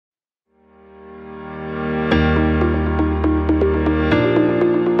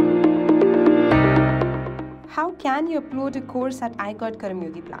can you upload a course at iGOT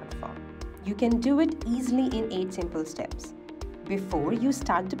Karmayogi Platform? You can do it easily in 8 simple steps. Before you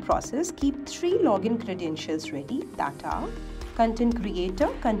start the process, keep 3 login credentials ready, that are content creator,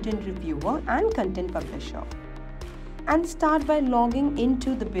 content reviewer, and content publisher. And start by logging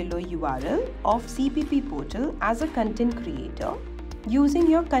into the below URL of CPP portal as a content creator using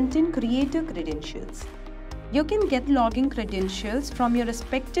your content creator credentials. You can get login credentials from your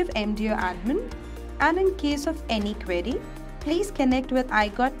respective MD or admin, and in case of any query, please connect with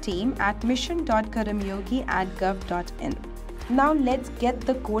iGOT team at mission.karmayogi@gov.in. Now let's get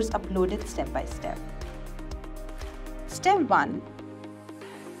the course uploaded step by step. Step 1.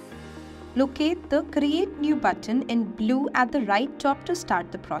 Locate the Create New button in blue at the right top to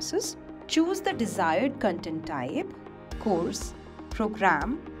start the process. Choose the desired content type, course,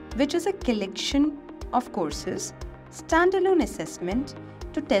 program, which is a collection of courses, standalone assessment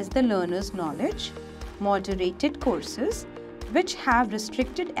to test the learner's knowledge, moderated courses, which have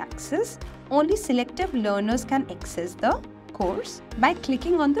restricted access. Only selective learners can access the course by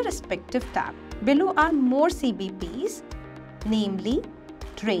clicking on the respective tab. Below are more CBPs, namely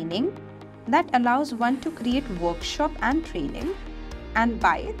training, that allows one to create workshop and training, and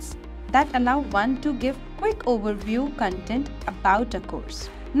bites that allow one to give quick overview content about a course.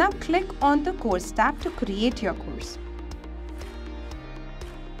 Now click on the course tab to create your course.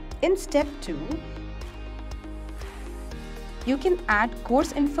 In step 2, you can add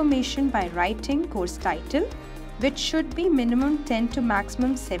course information by writing course title, which should be minimum 10 to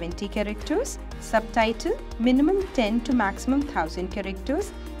maximum 70 characters, subtitle minimum 10 to maximum 1000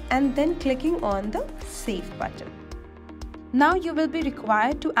 characters, and then clicking on the Save button. Now you will be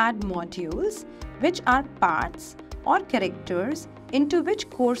required to add modules, which are parts or characters into which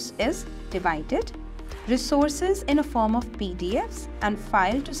course is divided, resources in a form of PDFs and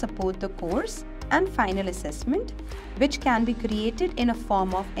file to support the course, and final assessment, which can be created in a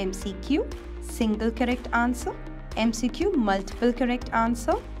form of MCQ, single correct answer, MCQ, multiple correct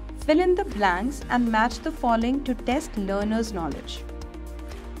answer. Fill in the blanks and match the following to test learners' knowledge.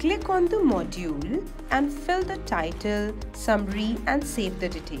 Click on the module and fill the title, summary, and save the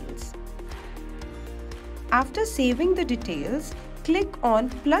details. After saving the details, click on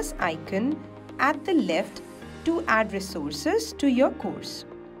plus icon at the left to add resources to your course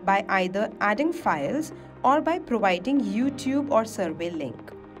by either adding files or by providing YouTube or survey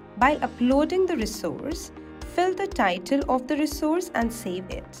link. By uploading the resource, fill the title of the resource and save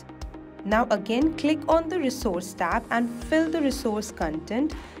it. Now again click on the resource tab and fill the resource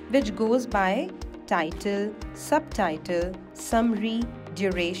content, which goes by title, subtitle, summary,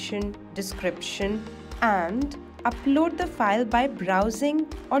 duration, description, and upload the file by browsing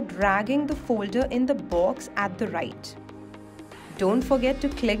or dragging the folder in the box at the right. Don't forget to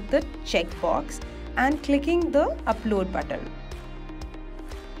click the checkbox and clicking the upload button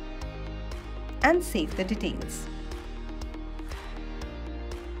and save the details.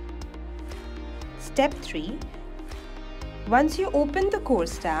 Step 3. Once you open the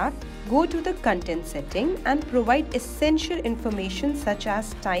course tab, go to the content setting and provide essential information such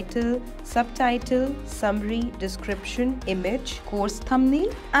as title, subtitle, summary, description, image, course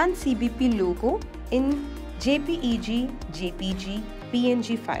thumbnail, and CBP logo in JPEG, JPG,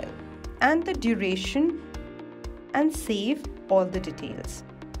 PNG file, and the duration, and save all the details.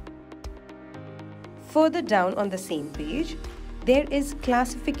 Further down on the same page, there is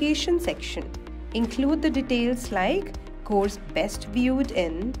classification section. Include the details like course best viewed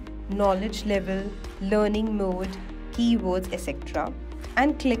in, knowledge level, learning mode, keywords, etc.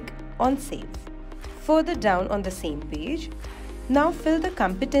 and click on Save. Further down on the same page, now fill the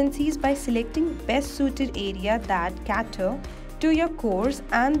competencies by selecting best suited area that cater to your course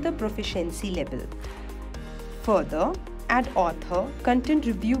and the proficiency level. Further, add author, content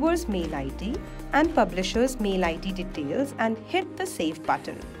reviewer's mail ID and publisher's mail ID details and hit the Save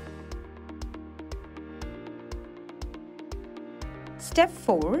button. Step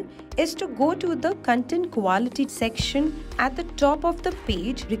 4 is to go to the content quality section at the top of the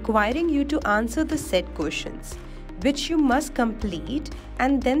page, requiring you to answer the set questions, which you must complete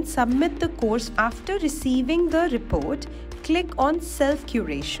and then submit the course. After receiving the report, click on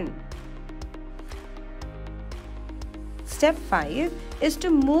Self-Curation. Step 5 is to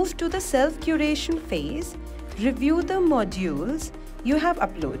move to the self-curation phase. Review the modules you have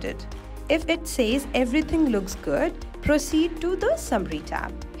uploaded. If it says everything looks good, proceed to the Summary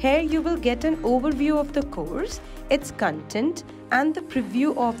tab. Here you will get an overview of the course, its content, and the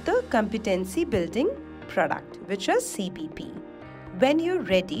preview of the competency building product, which is CBP. When you're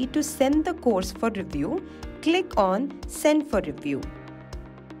ready to send the course for review, click on Send for Review.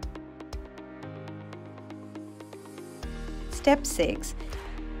 Step 6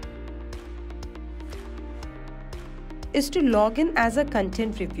 is to log in as a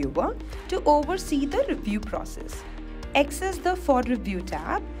content reviewer to oversee the review process. Access the For Review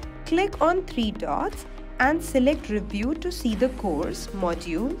tab, click on 3 dots and select Review to see the course,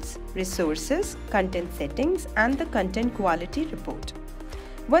 modules, resources, content settings and the content quality report.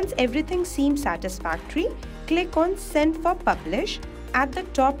 Once everything seems satisfactory, click on Send for Publish at the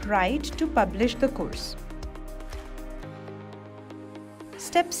top right to publish the course.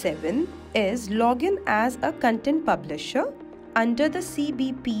 Step 7 is login as a content publisher. Under the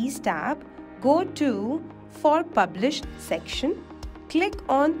CBPs tab, go to For Published section. Click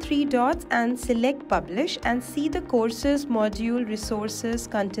on 3 dots and select Publish and see the courses, module, resources,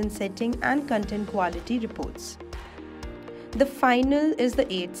 content setting and content quality reports. The final is the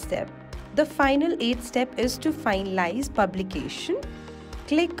 8th step. The final 8th step is to finalize publication.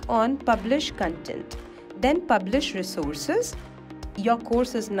 Click on Publish Content, then Publish Resources. Your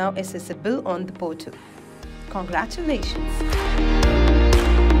course is now accessible on the portal. Congratulations!